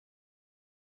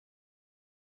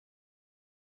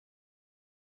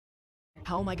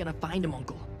How am I gonna find him,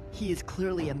 Uncle? He is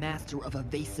clearly a master of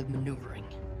evasive maneuvering.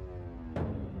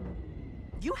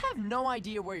 You have no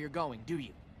idea where you're going, do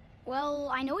you? Well,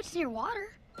 I know it's near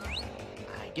water.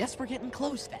 I guess we're getting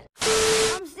close then.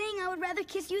 I'm saying I would rather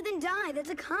kiss you than die.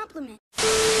 That's a compliment.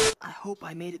 I hope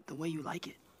I made it the way you like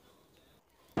it.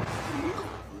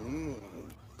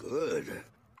 Good.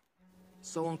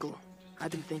 So, Uncle,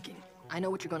 I've been thinking. I know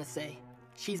what you're gonna say.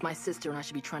 She's my sister and I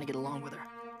should be trying to get along with her.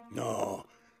 No,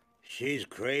 she's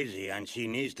crazy and she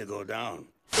needs to go down.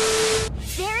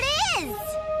 There it is!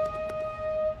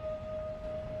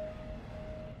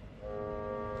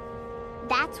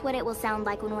 That's what it will sound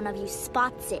like when one of you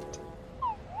spots it.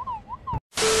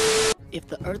 If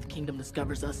the Earth Kingdom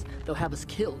discovers us, they'll have us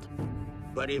killed.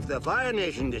 But if the Fire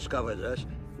Nation discovers us,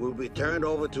 we'll be turned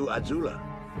over to ATLA.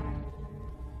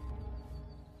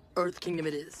 Earth Kingdom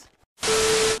it is.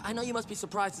 I know you must be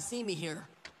surprised to see me here.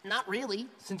 Not really,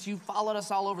 since you followed us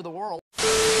all over the world.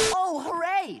 Oh,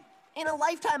 hooray! In a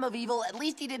lifetime of evil, at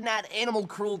least he didn't add animal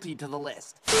cruelty to the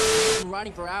list. I've been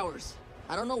riding for hours.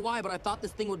 I don't know why, but I thought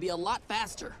this thing would be a lot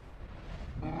faster.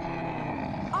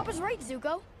 Appa's right,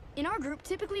 Zuko. In our group,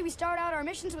 typically we start out our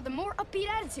missions with a more upbeat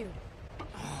attitude.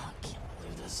 I can't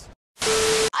believe this.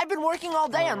 I've been working all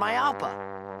day on my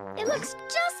Appa. It looks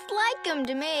just like him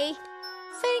to me.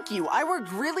 Thank you, I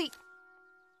worked really...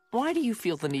 Why do you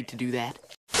feel the need to do that?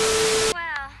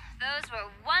 Well, those were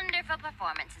wonderful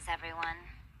performances, everyone.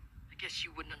 I guess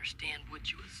you wouldn't understand,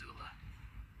 would you, Azula?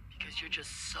 Because you're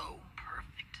just so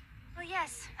perfect. Well,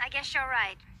 yes, I guess you're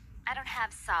right. I don't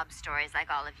have sob stories like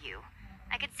all of you.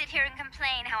 I could sit here and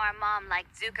complain how our mom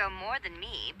liked Zuko more than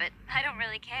me, but I don't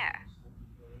really care.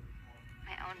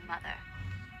 My own mother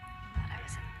thought I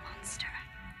was a monster.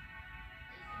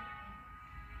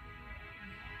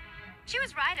 She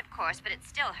was right, of course, but it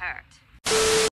still hurt.